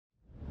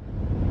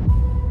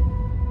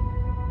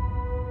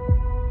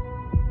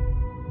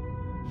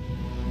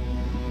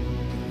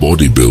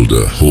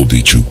bodybuilder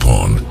Hadi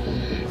Choopan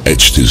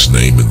etched his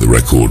name in the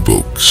record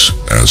books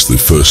as the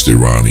first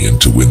Iranian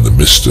to win the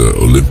Mr.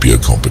 Olympia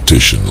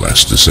competition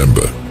last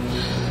December.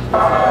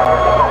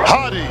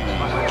 Hadi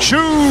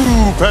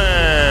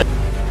Choopan!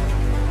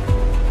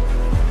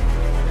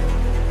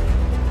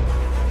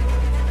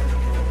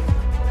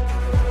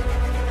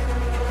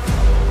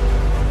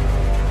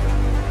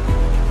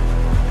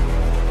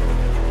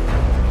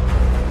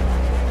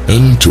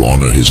 And to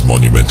honor his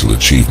monumental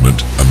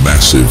achievement, a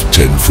massive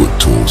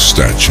 10-foot-tall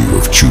statue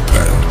of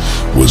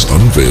Choopan was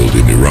unveiled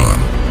in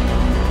Iran.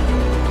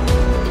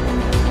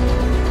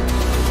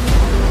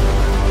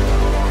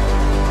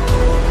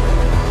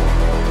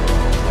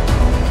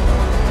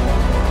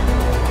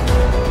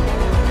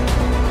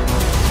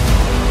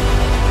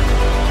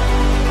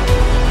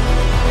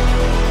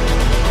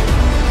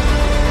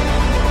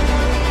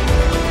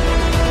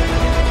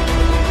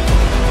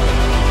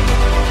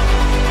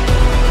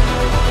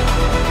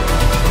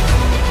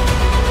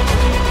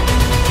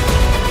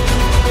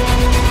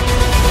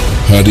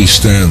 Hadi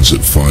stands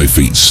at 5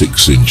 feet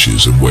 6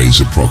 inches and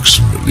weighs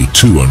approximately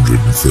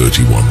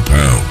 231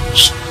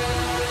 pounds.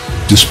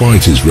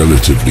 Despite his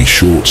relatively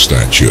short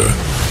stature,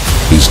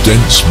 his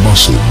dense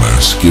muscle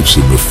mass gives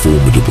him a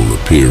formidable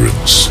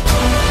appearance.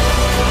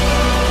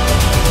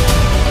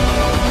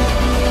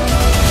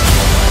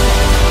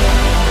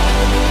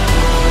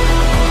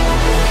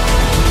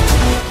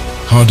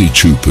 Hadi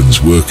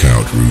Choopan's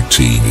workout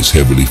routine is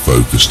heavily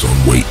focused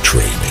on weight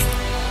training,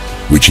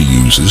 which he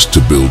uses to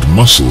build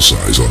muscle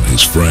size on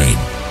his frame.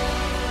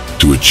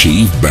 To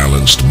achieve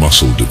balanced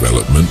muscle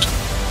development,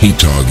 he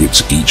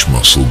targets each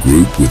muscle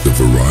group with a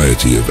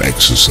variety of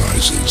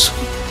exercises.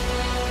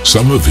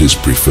 Some of his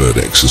preferred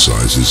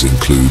exercises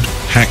include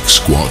hack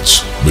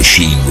squats,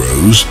 machine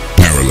rows,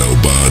 parallel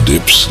bar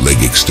dips,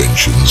 leg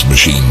extensions,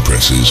 machine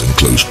presses, and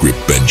close grip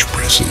bench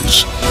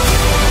presses.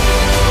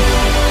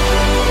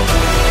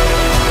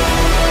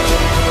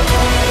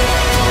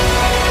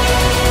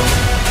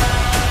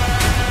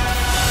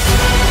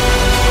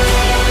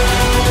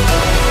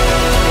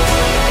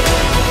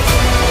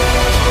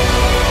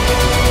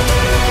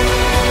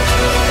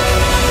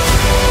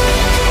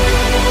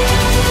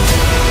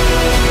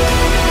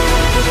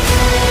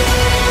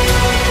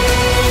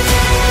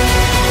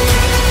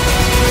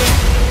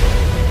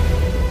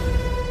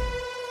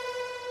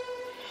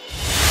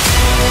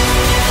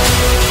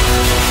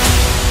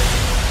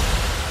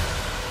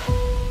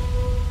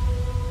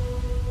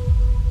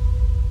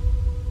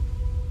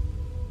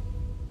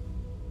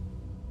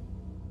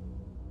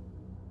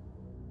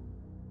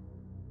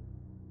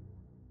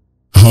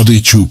 Hadi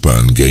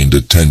Choopan gained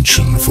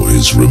attention for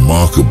his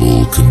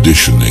remarkable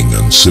conditioning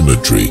and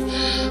symmetry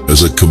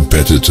as a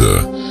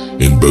competitor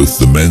in both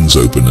the men's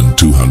open and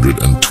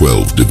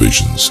 212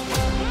 divisions.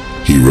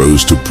 He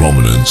rose to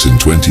prominence in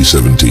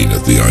 2017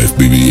 at the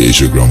IFBB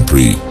Asia Grand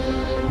Prix,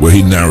 where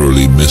he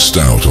narrowly missed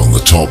out on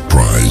the top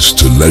prize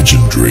to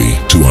legendary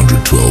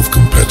 212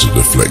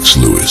 competitor Flex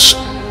Lewis.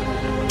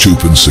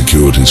 Choopan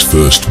secured his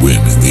first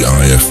win in the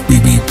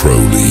IFBB Pro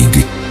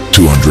League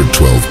 212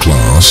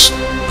 class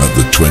at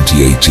the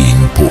 2018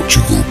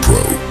 Portugal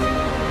Pro.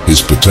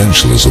 His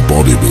potential as a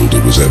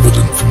bodybuilder was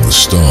evident from the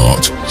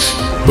start,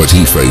 but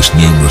he faced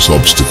numerous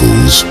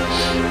obstacles,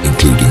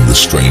 including the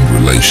strained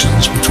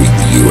relations between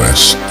the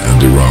US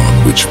and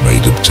Iran, which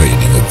made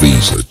obtaining a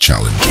visa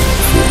challenging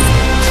for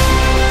him.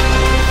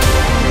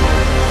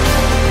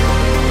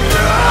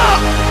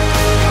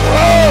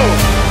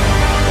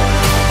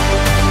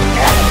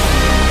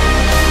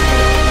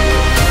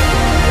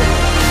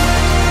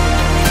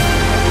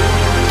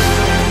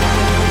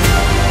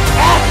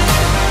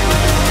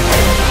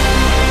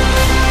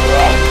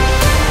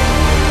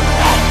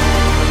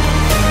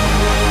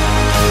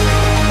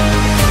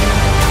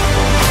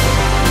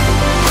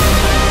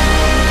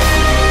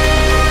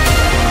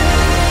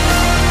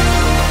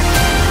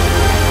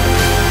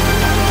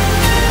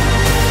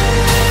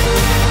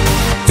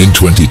 In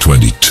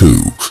 2022,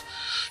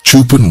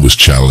 Choopan was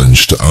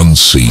challenged to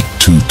unseat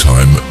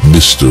two-time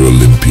Mr.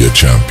 Olympia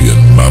champion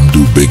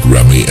Mamdou Big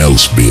Ramy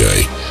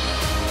Elsbieh.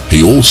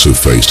 He also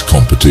faced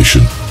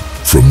competition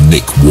from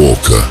Nick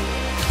Walker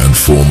and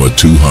former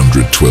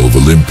 212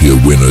 Olympia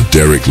winner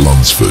Derek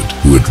Lunsford,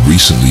 who had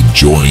recently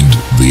joined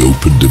the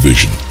open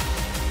division.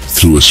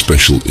 Through a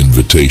special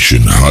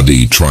invitation,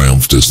 Hadi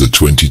triumphed as the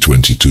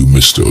 2022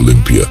 Mr.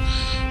 Olympia,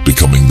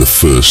 becoming the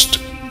first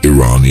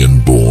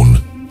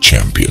Iranian-born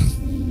champion.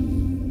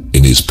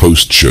 In his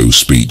post-show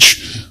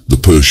speech, the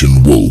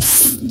Persian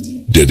Wolf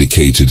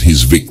dedicated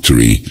his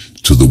victory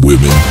to the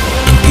women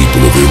and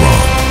people of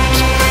Iran.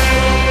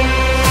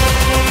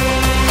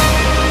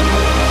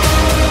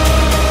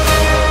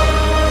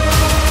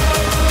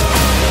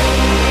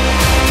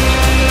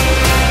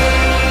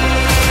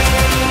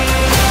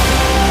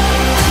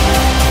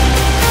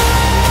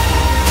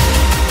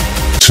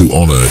 To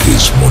honor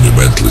his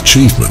monumental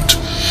achievement,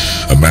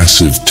 a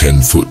massive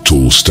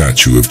 10-foot-tall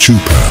statue of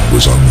Choopan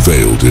was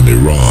unveiled in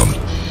Iran.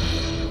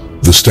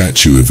 The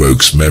statue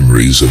evokes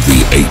memories of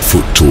the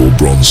 8-foot-tall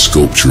bronze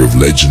sculpture of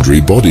legendary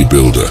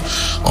bodybuilder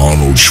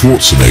Arnold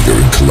Schwarzenegger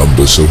in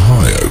Columbus,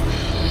 Ohio.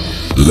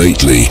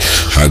 Lately,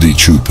 Hadi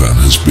Choopan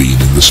has been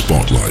in the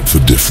spotlight for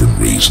different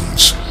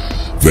reasons.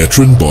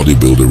 Veteran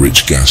bodybuilder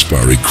Rich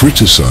Gaspari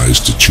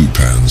criticized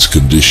Choopan's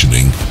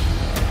conditioning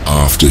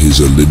after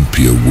his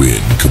Olympia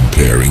win,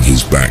 comparing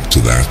his back to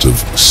that of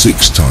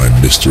 6-time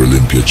Mr.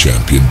 Olympia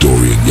champion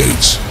Dorian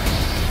Yates.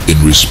 In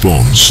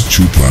response,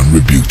 Choopan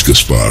rebuked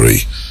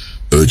Gaspari,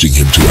 urging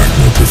him to act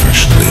more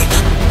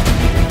professionally.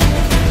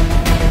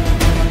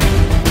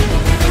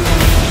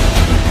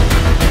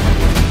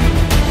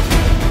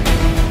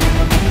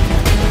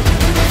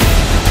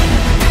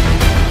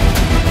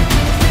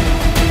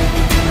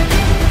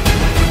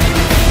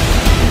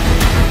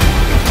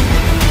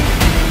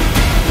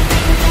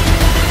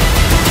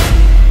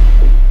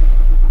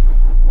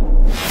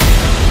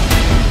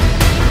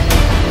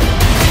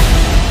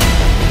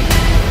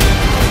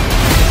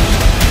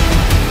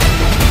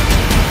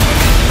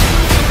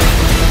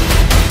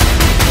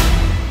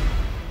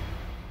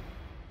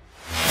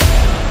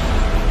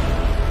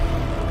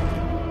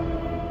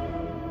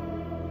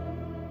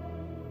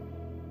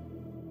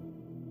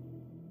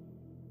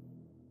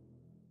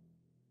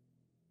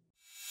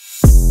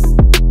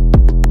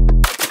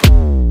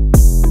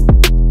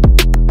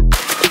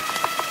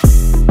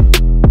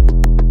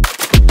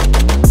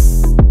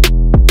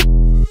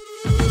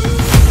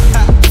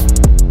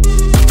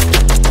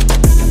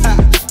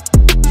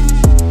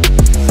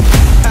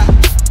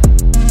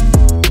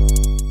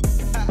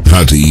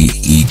 Hadi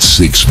eats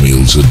 6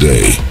 meals a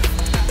day.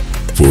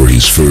 For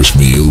his first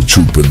meal,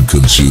 Choopan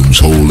consumes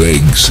whole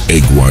eggs,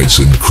 egg whites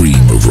and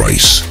cream of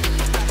rice.